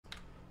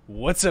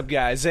What's up,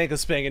 guys?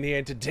 Anklespankin here,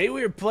 and today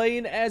we are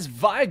playing as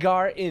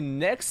Veigar in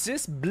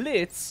Nexus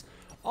Blitz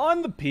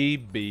on the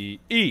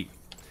PBE.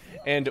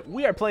 And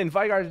we are playing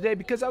Veigar today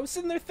because I was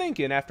sitting there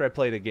thinking, after I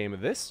played a game of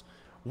this,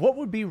 what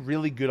would be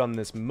really good on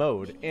this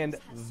mode, and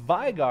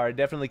Veigar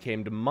definitely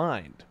came to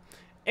mind.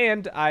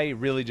 And I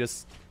really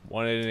just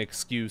wanted an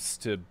excuse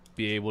to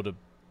be able to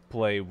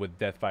play with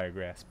Deathfire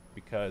Grasp,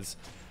 because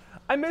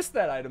I missed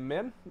that item,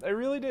 man. I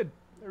really did.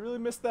 I really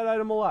missed that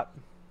item a lot.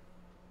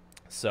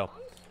 So,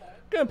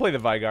 gonna play the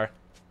Veigar.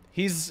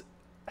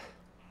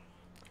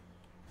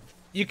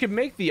 You could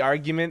make the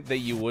argument that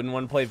you wouldn't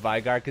want to play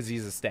Veigar because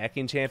he's a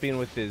stacking champion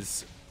with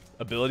his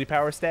ability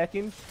power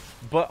stacking,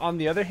 but on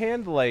the other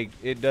hand, like,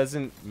 it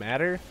doesn't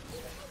matter.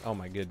 Oh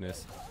my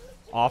goodness.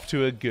 Off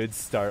to a good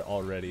start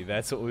already.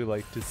 That's what we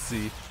like to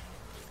see.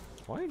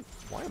 Why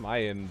am I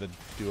in the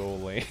duo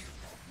lane?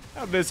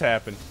 How'd this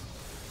happen?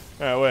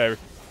 Alright, whatever.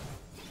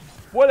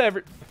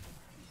 Whatever.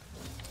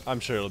 I'm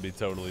sure it'll be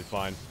totally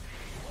fine.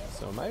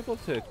 So am I able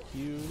to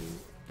Q?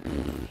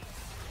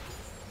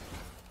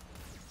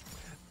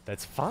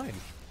 That's fine.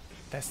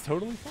 That's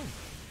totally fine.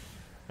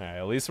 Alright,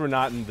 at least we're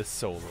not in the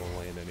solo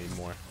lane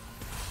anymore.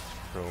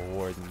 Throw a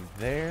warden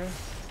there.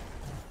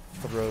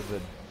 Throw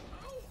the...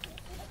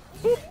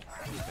 Boop.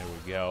 There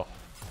we go.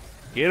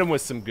 Get him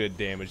with some good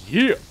damage.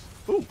 Yeah!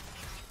 Ooh.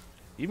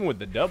 Even with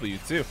the W,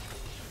 too.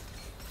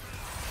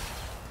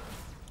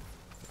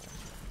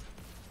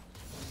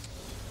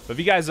 But if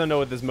you guys don't know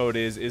what this mode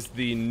is, it's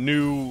the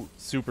new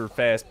super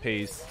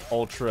fast-paced,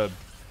 ultra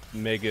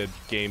mega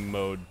game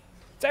mode.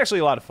 It's actually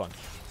a lot of fun.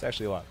 It's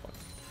actually a lot of fun.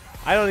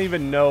 I don't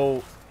even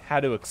know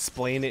how to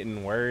explain it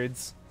in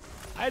words.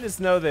 I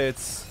just know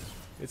that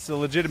it's a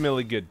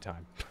legitimately good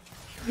time.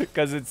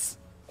 Because it's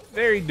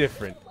very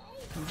different.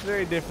 It's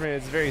very different,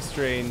 it's very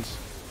strange.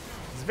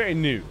 It's very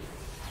new.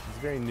 It's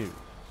very new.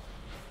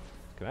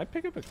 Can I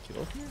pick up a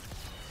kill here?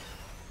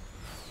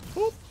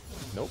 Boop.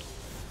 Nope.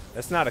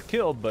 That's not a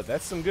kill, but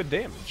that's some good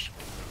damage.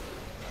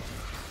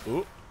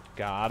 Ooh,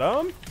 got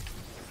him.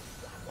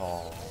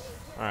 Oh.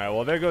 Alright,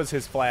 well, there goes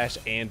his flash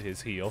and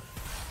his heal.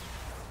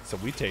 So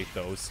we take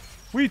those.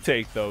 We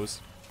take those.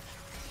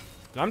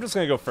 I'm just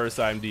gonna go first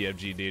item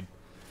DFG, dude.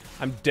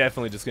 I'm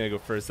definitely just gonna go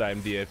first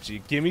item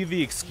DFG. Give me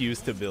the excuse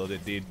to build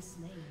it, dude.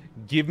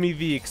 Give me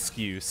the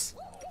excuse.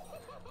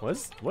 What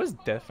does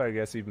Deathfire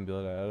Gas even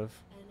build out of?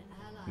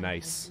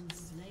 Nice.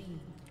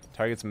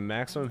 Targets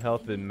maximum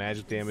health and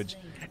magic damage,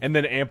 and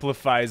then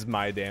amplifies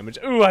my damage.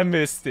 Ooh, I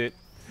missed it.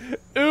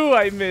 Ooh,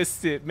 I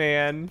missed it,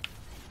 man.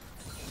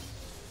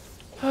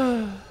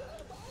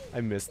 I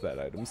missed that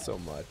item so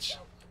much.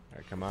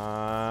 Alright, come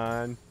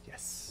on.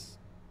 Yes.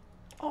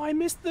 Oh, I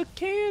missed the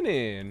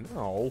cannon.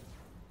 Oh.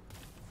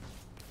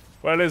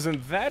 Well,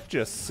 isn't that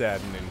just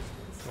saddening?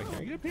 Wait, can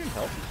I get up here and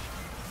help?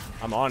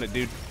 I'm on it,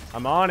 dude.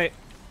 I'm on it.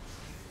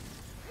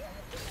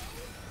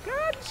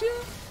 Gotcha.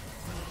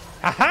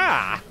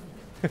 Haha!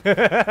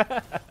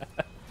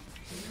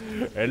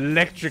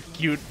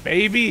 Electrocute,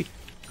 baby!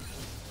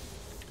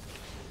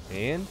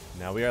 And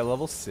now we are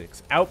level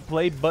 6.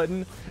 Outplay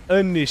button,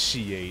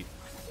 initiate.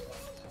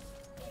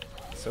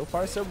 So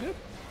far, so good.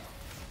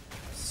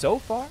 So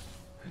far,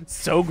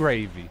 so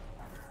gravy.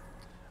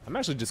 I'm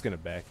actually just gonna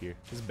back here.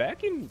 Is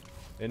backing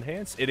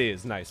enhanced? It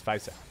is. Nice.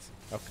 5 seconds.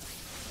 Okay.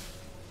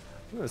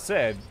 I'm gonna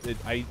say,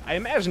 I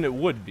imagine it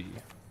would be,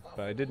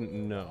 but I didn't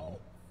know.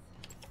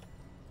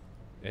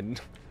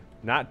 And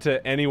not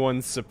to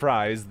anyone's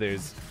surprise,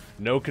 there's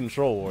no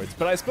control wards,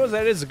 but I suppose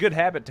that is a good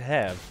habit to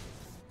have,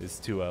 is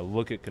to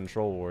look at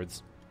control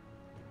wards.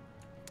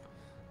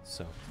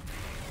 So,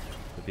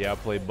 with the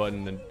outplay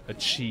button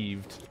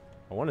achieved,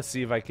 I want to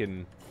see if I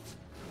can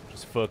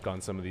just fuck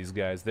on some of these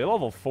guys. They're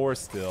level 4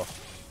 still,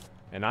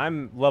 and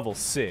I'm level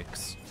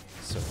 6,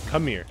 so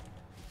come here.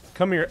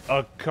 Come here,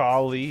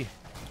 Akali.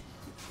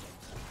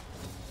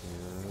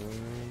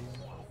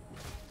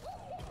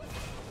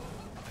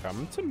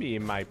 Come to me,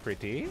 my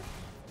pretty.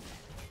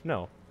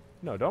 No,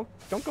 don't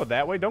go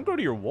that way. Don't go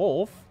to your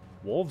wolf.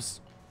 Wolves.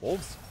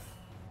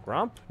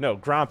 Gromp? No,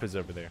 Gromp is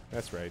over there.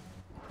 That's right.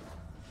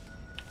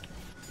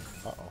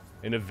 Uh-oh.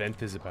 An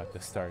event is about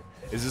to start.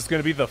 Is this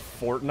gonna be the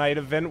Fortnite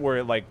event where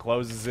it like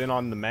closes in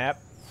on the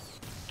map?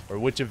 Or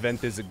which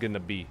event is it gonna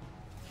be?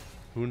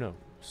 Who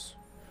knows?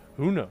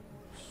 Who knows?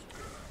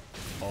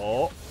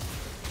 Oh.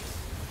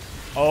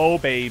 Oh,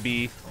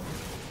 baby.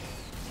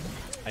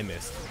 I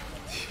missed.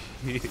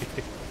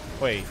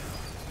 Wait.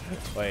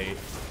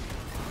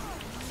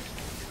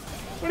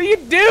 What are you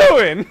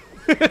doing?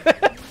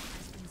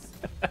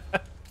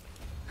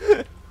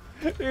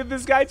 Dude,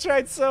 this guy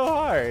tried so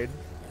hard.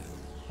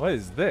 What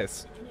is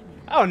this?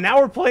 Oh, now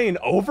we're playing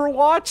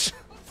Overwatch?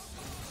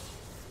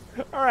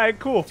 Alright,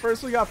 cool.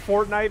 First we got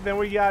Fortnite, then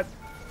we got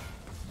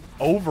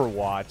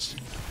Overwatch.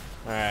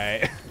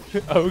 Alright.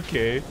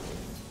 Okay.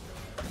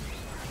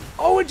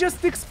 Oh, it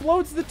just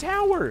explodes the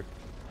tower.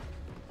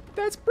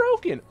 That's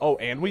broken. Oh,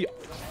 and we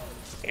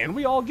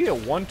all get a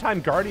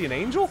one-time Guardian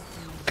Angel?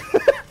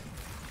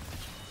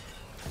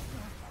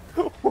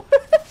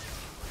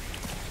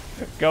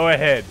 Go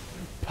ahead.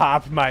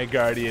 Pop my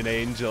Guardian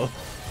Angel.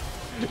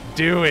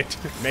 Do it.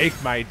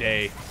 Make my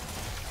day.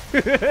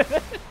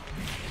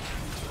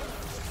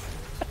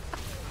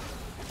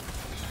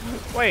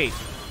 Wait.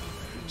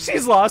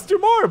 She's lost her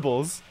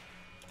marbles.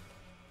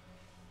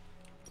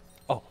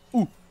 Oh.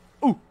 Ooh.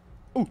 Ooh.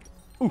 Ooh.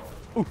 Ooh.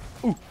 Ooh.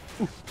 Ooh.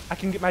 Ooh. I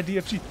can get my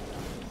DFG.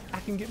 I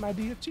can get my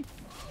DFG.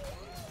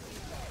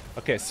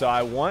 Okay, so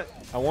I want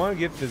to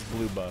get this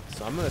blue buff.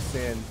 So I'm going to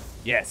stand.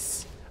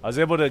 Yes. I was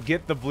able to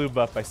get the blue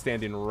buff by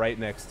standing right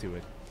next to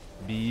it.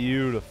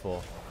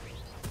 Beautiful.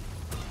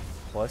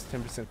 Plus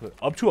 10%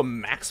 up to a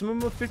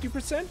maximum of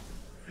 50%?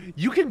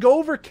 You can go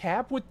over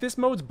cap with this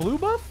mode's blue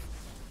buff?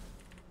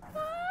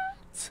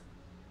 What?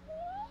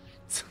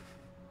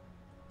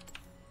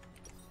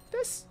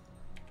 That's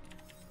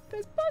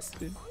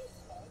busted.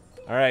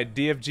 Alright,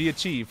 DFG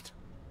achieved.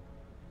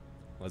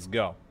 Let's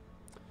go.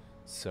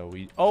 So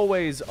we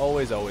always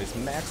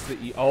max the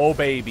E. Oh,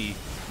 baby.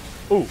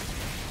 Ooh.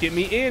 Get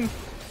me in.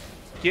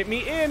 Get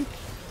me in.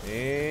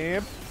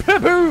 And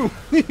boom.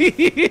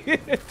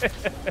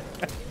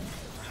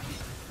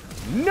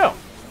 No.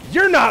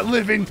 You're not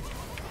living.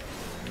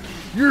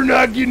 You're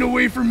not getting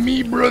away from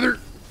me, brother.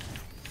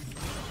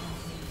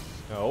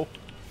 No.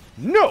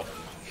 No.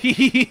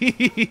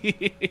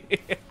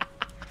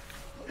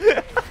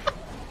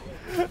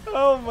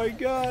 Oh my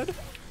god.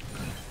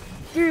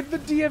 Dude, the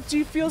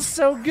DFG feels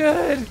so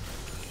good.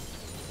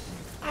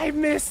 I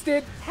missed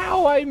it.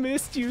 How I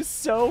missed you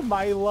so,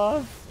 my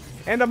love.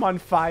 And I'm on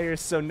fire,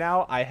 so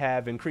now I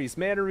have increased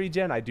mana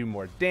regen. I do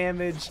more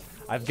damage.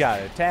 I've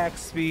got attack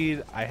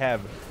speed. I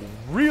have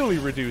really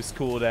reduced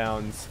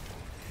cooldowns.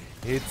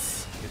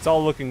 It's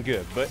all looking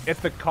good. But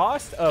at the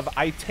cost of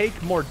I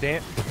take more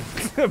damage.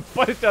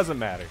 But it doesn't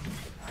matter.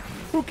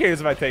 Who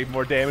cares if I take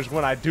more damage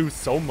when I do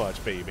so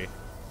much, baby?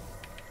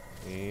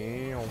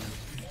 Damn.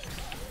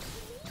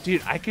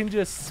 Dude, I can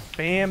just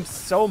spam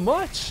so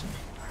much.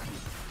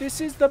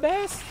 This is the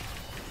best.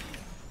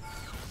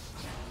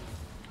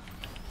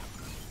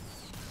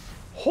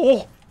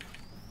 Oh.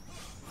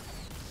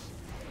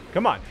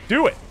 Come on,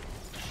 do it.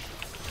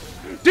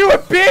 Do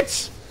it,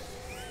 bitch.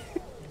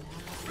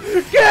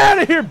 Get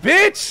out of here,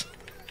 bitch.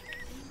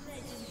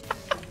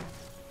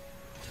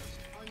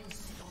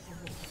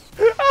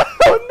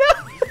 Oh, no.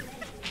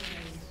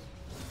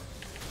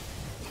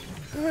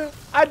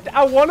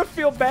 I want to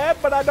feel bad,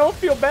 but I don't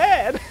feel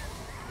bad.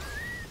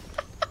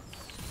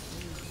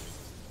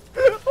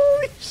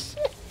 Holy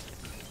shit.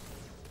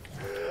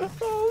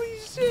 Holy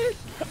shit.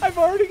 I've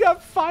already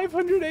got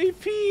 500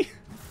 AP.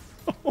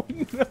 Oh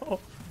no.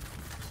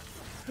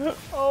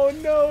 Oh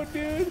no,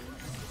 dude.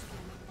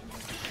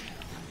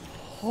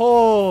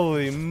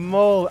 Holy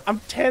moly. I'm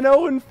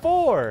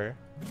 10-0-4.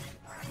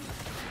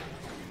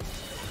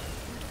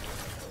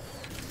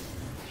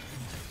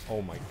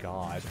 Oh my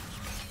god.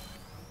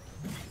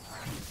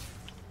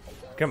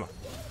 Come on.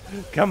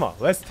 Come on,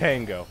 let's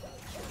tango.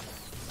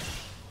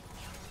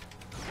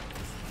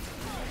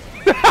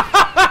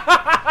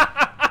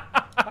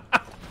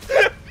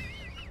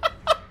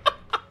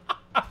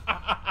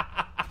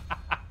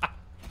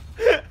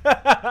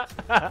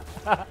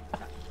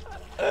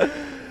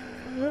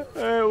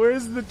 Alright,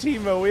 where's the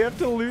Teemo? We have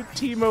to loot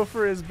Teemo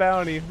for his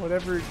bounty,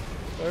 whatever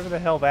the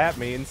hell that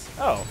means.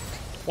 Oh,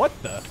 what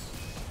the?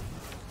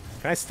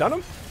 Can I stun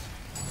him?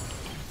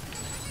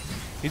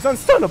 He's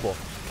unstunnable.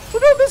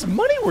 Look at all this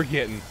money we're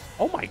getting.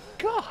 Oh my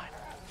god.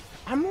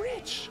 I'm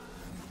rich.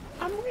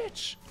 I'm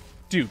rich.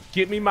 Dude,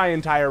 get me my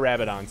entire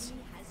Rabadons.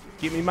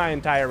 Get me my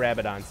entire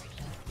Rabadons.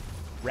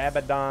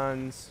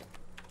 Rabadons.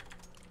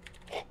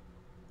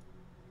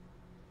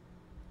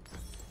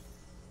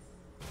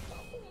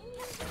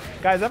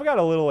 Guys, I've got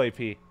a little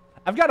AP.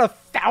 I've got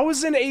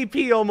 1,000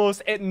 AP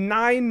almost at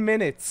 9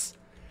 minutes.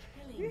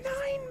 9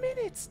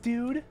 minutes,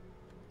 dude.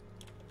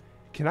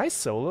 Can I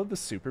solo the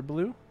super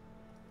blue?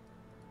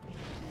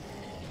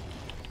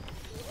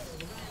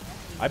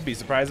 I'd be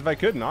surprised if I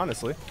couldn't,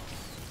 honestly.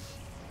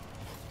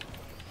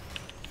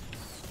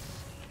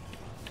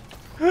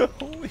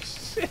 Holy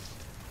shit.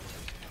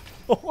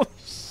 Holy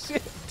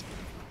shit.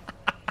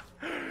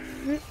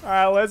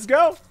 Alright, let's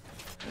go.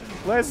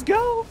 Let's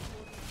go.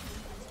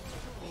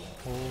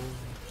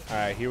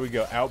 Alright, here we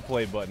go.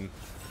 Outplay button.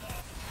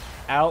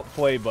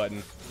 Outplay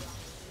button.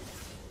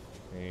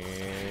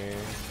 And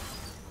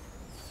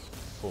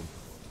boom.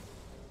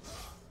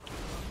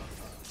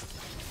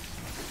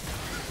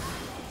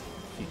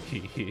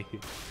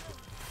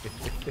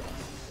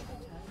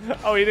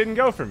 Oh, he didn't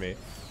go for me.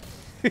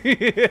 Alright,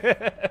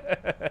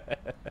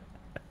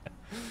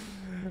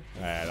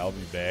 I'll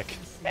be back.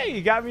 Hey,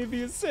 you got me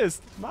the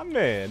assist. My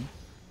man.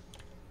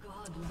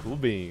 Cool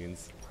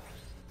beans.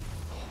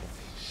 Holy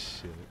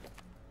shit.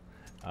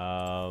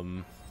 Oh,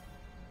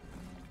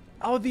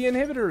 the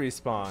inhibitor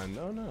respawned.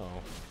 Oh no.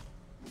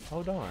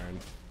 Oh darn.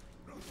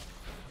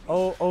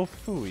 Oh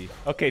phooey.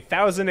 Okay,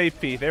 1,000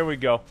 AP. There we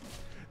go.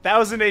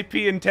 1,000 AP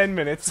in 10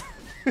 minutes.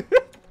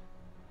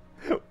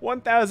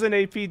 1,000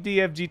 AP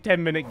DFG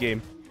 10-minute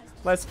game.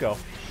 Let's go.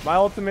 My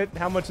ultimate,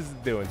 how much is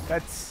it doing?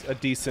 That's a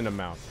decent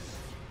amount.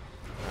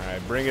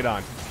 Alright, bring it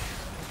on.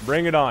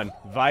 Bring it on.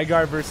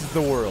 Veigar versus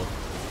the world.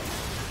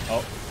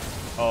 Oh.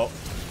 Oh,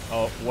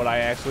 what I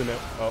actually know.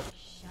 Oh.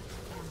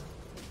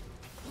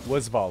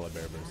 Was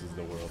Volibear versus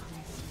the world.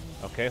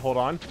 Okay, hold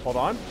on. Hold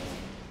on.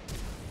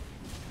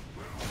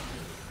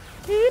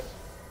 Beep.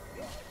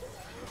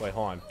 Wait,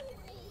 hold on.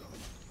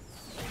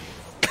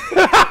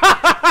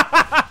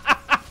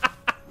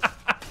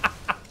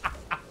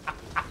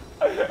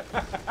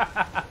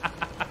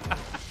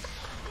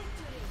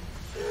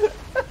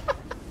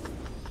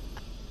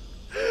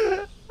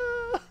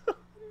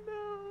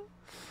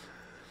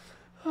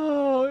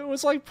 Oh, it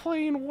was like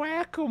playing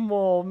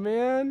whack-a-mole,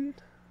 man.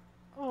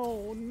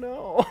 Oh,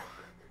 no.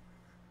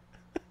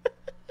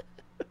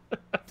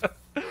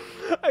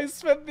 I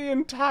spent the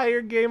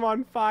entire game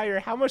on fire.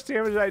 How much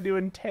damage did I do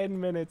in 10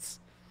 minutes?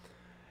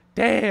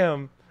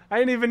 Damn. I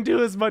didn't even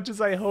do as much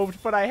as I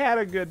hoped, but I had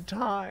a good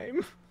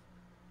time.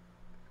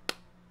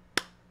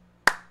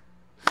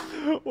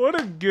 What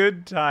a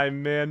good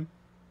time, man.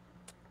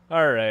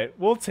 Alright,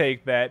 we'll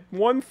take that.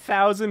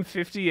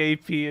 1050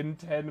 AP in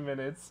 10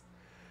 minutes.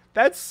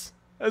 That's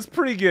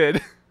pretty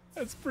good.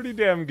 That's pretty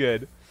damn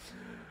good.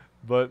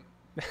 But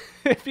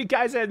if you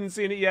guys hadn't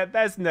seen it yet,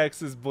 that's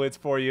Nexus Blitz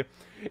for you.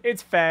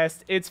 It's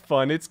fast, it's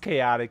fun, it's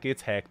chaotic,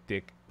 it's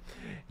hectic.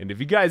 And if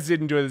you guys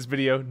did enjoy this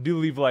video, do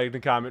leave a like and a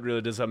comment. It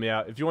really does help me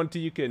out. If you want to,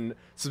 you can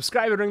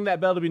subscribe and ring that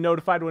bell to be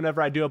notified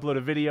whenever I do upload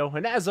a video.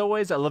 And as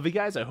always, I love you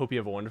guys. I hope you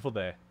have a wonderful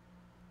day.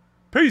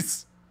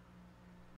 Peace!